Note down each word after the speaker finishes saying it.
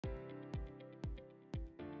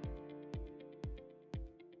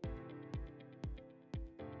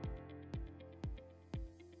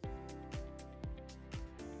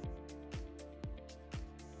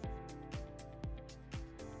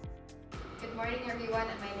Good morning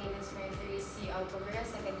everyone, and my name is Percussing,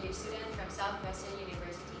 second year student from Southwestern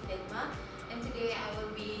University, FIDMA, and today I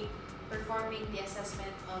will be performing the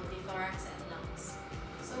assessment of the thorax and lungs.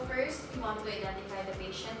 So first, we want to identify the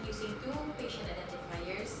patient using two patient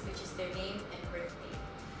identifiers, which is their name and birthday.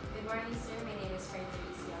 Good morning sir, my name is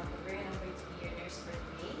Percussing, and I'm going to be your nurse for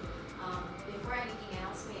today. Before anything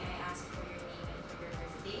else, may I ask for your name and for your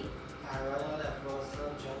birthday?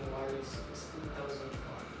 January 6,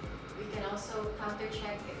 2004. We can also counter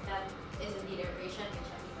check if that is indeed a patient by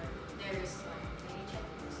checking their response. Can you check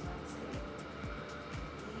the response? Okay.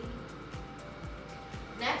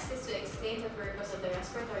 Next is to explain the purpose of the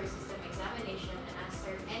respiratory system examination and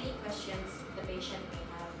answer any questions the patient may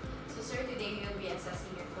have. So sir, today we will be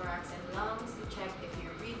assessing your thorax and lungs to check if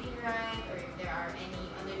you're breathing right or if there are any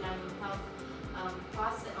underlying health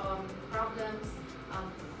problems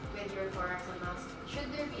with your thorax and lungs. Should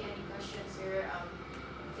there be any questions, sir,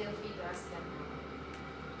 feel free to ask them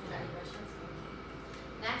now. Any questions?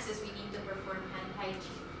 Okay. Next is we need to perform hand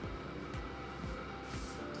hygiene.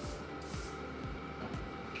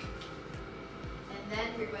 And then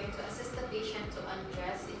we're going to assist the patient to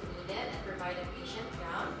undress if needed and provide a patient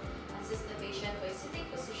gown. Assist the patient to a sitting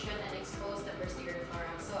position and expose the posterior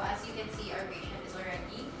thorax. So as you can see, our patient is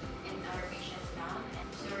already in our patient gown. And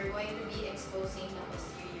so we're going to be exposing the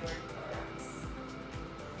posterior thorax.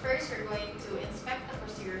 First, we're going to inspect the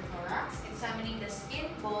posterior thorax, examining the skin,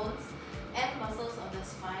 bones, and muscles of the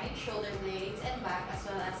spine, shoulder blades, and back, as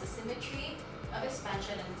well as the symmetry of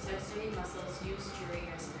expansion and sensory muscles used during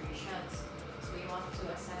respirations. So we want to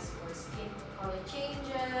assess for skin color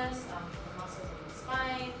changes, the muscles of the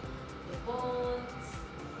spine, the bones,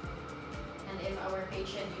 and if our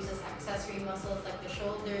patient uses accessory muscles like the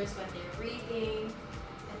shoulders when they're breathing.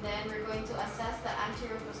 And then we're going to assess the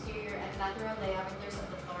anterior, posterior, and lateral diameters of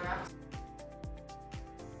the thorax.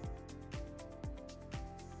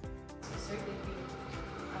 So sir, could you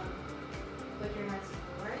put your hands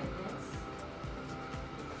forward? Yes.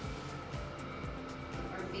 If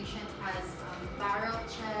our patient has barrel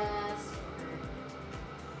chest or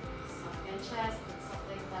sunken chest and stuff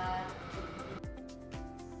like that.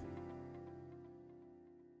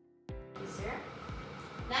 Yes, sir.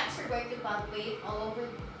 Next, we're going to palpate all over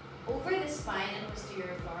the spine and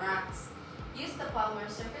posterior thorax. Use the palmar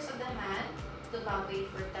surface of the hand to palpate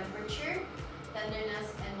for temperature,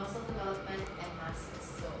 tenderness, and muscle development and masses.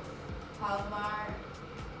 So,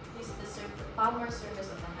 use the palmar surface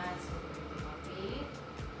of the hand. So, palpate.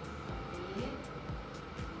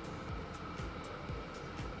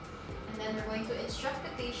 And then we're going to instruct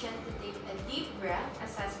the patient to take a deep breath,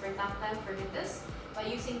 assess for tactile fornitus by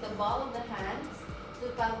using the ball of the hands to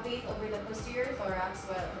palpate over the posterior thorax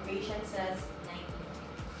while the patient says 99.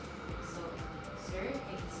 So, sir,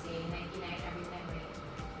 can you say 99 every time we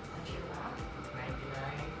touch your back?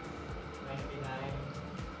 99, 99,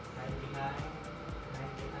 99,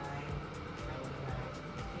 99, 99.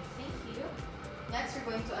 Okay, thank you. Next, we're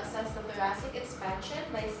going to assess the thoracic expansion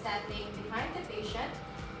by standing behind the patient,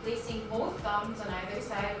 placing both thumbs on either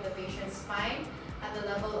side of the patient's spine at the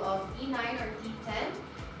level of E9 or E10.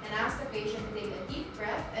 And ask the patient to take a deep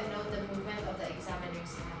breath and note the movement of the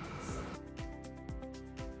examiner's hands.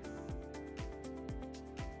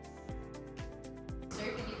 Sir,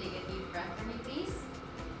 could you take a deep breath for me, please?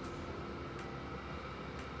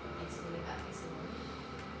 Exhale it out, exhale.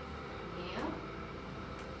 Inhale.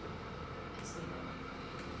 Exhale.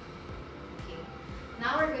 Okay.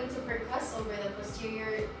 Now we're going to percuss over the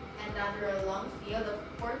posterior and lateral lung field of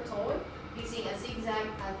fourth tone using a zigzag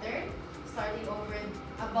pattern, starting over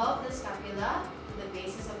above the scapula to the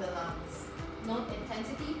bases of the lungs. Note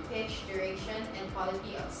intensity, pitch, duration, and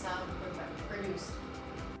quality of sound produced.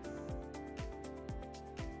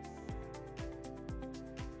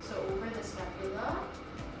 So over the scapula.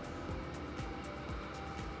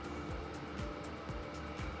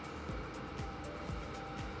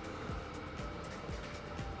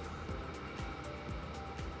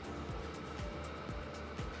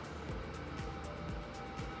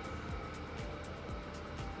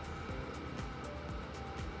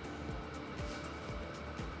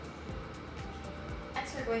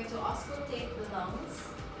 We're going to auscultate the lungs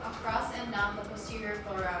across and down the posterior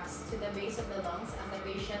thorax to the base of the lungs as the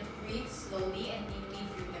patient breathes slowly and deeply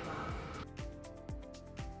through the mouth.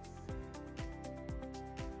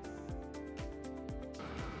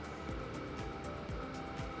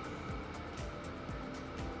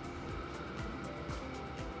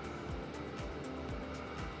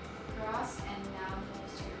 Across and down the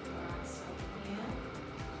posterior thorax. So inhale,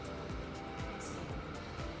 exhale.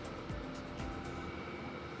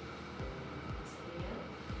 Exhale.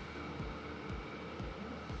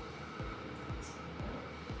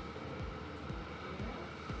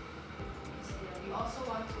 also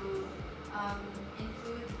want to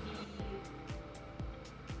include the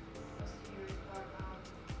posterior thorax,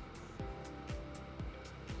 the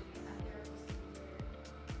anteroposterior.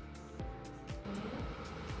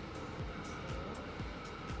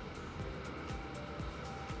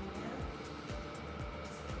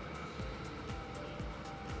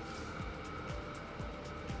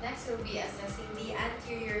 Next, we'll be assessing the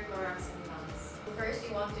anterior thorax and lungs. First,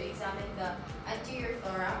 we want to examine the anterior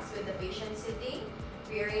thorax with the patient sitting.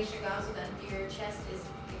 Rearrange the gown so the anterior chest is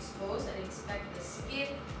exposed and inspect the skin,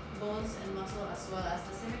 bones, and muscle as well as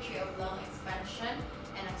the symmetry of lung expansion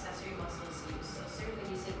and accessory muscles used. So, sir,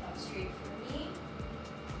 could you sit up straight for me?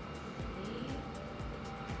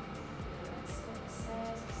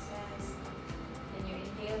 Assess. Can you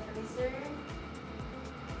inhale for me, sir?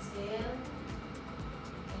 Exhale.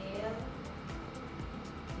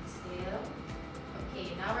 Exhale. Okay,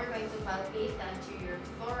 now we're going to palpate the anterior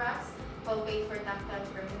thorax. Palpate for tactile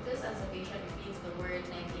firmness as the patient repeats the word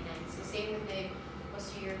 99. So same with the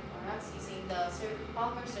posterior thorax using the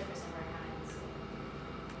palmar surface of our hands.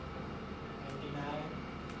 99,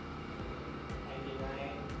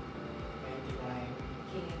 99, 99.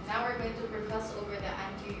 Okay, now we're going to percuss over the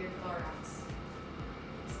anterior thorax.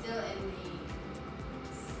 Still in the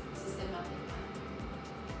systematic manner.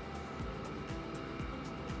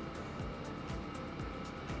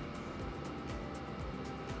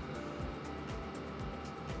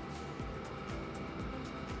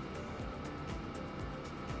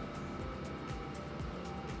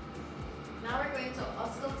 Now we're going to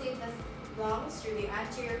auscultate the lungs through the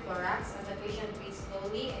anterior thorax as the patient breathes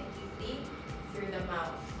slowly and deeply through the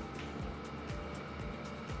mouth.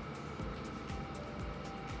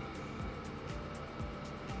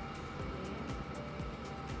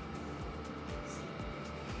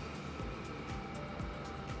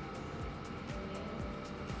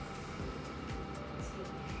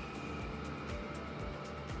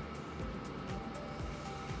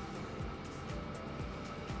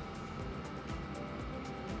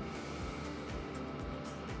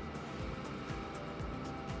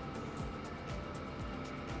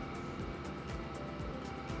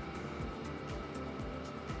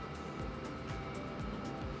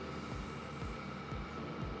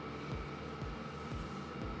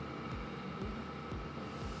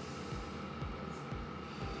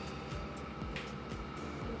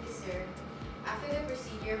 After the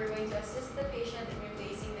procedure, we're going to assist the patient in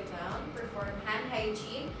replacing the gown, perform hand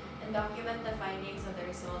hygiene, and document the findings of the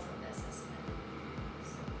results of the assessment.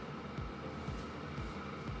 So,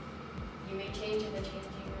 you may change in the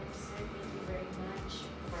changing